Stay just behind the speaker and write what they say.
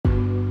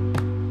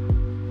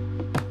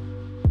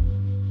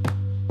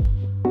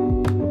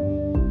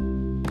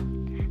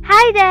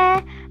Hi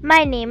there,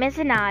 my name is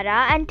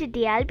Anara and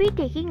today I'll be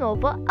taking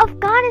over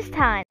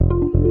Afghanistan.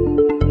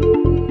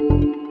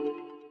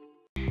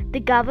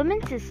 The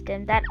government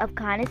system that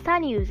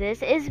Afghanistan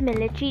uses is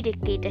military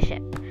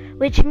dictatorship,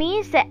 which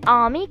means the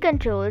army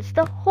controls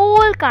the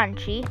whole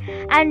country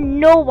and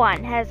no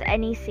one has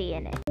any say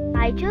in it.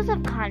 I chose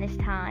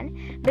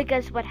Afghanistan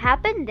because what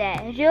happened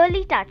there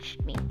really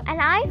touched me,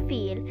 and I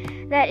feel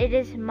that it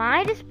is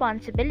my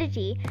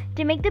responsibility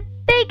to make the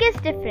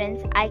biggest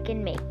difference I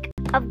can make.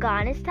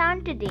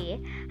 Afghanistan today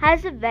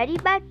has a very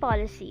bad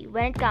policy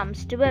when it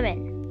comes to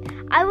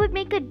women. I would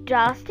make a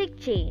drastic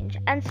change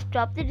and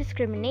stop the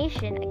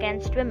discrimination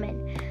against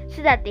women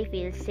so that they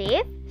feel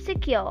safe,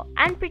 secure,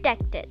 and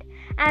protected,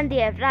 and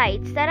they have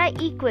rights that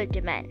are equal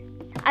to men.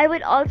 I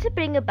would also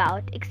bring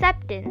about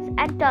acceptance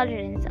and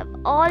tolerance of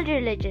all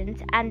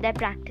religions and their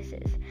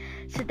practices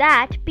so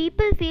that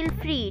people feel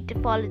free to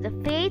follow the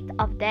faith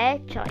of their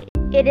choice.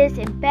 It is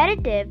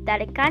imperative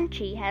that a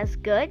country has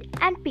good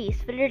and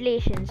peaceful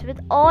relations with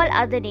all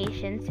other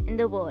nations in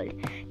the world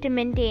to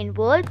maintain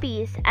world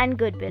peace and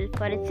goodwill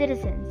for its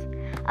citizens.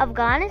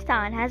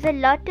 Afghanistan has a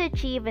lot to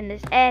achieve in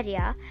this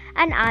area,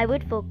 and I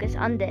would focus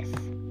on this.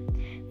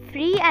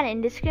 Free and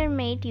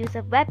indiscriminate use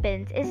of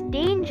weapons is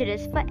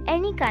dangerous for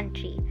any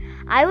country.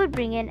 I would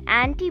bring in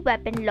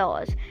anti-weapon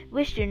laws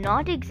which do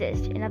not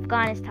exist in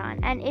Afghanistan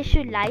and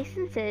issue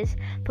licenses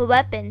for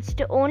weapons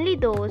to only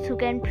those who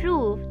can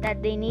prove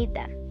that they need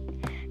them.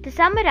 To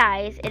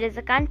summarize, it is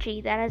a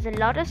country that has a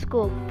lot of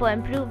scope for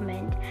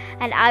improvement,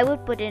 and I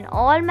would put in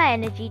all my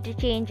energy to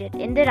change it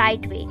in the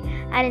right way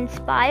and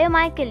inspire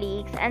my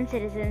colleagues and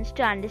citizens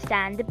to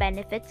understand the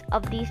benefits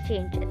of these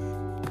changes.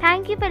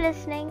 Thank you for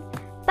listening.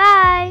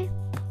 Bye.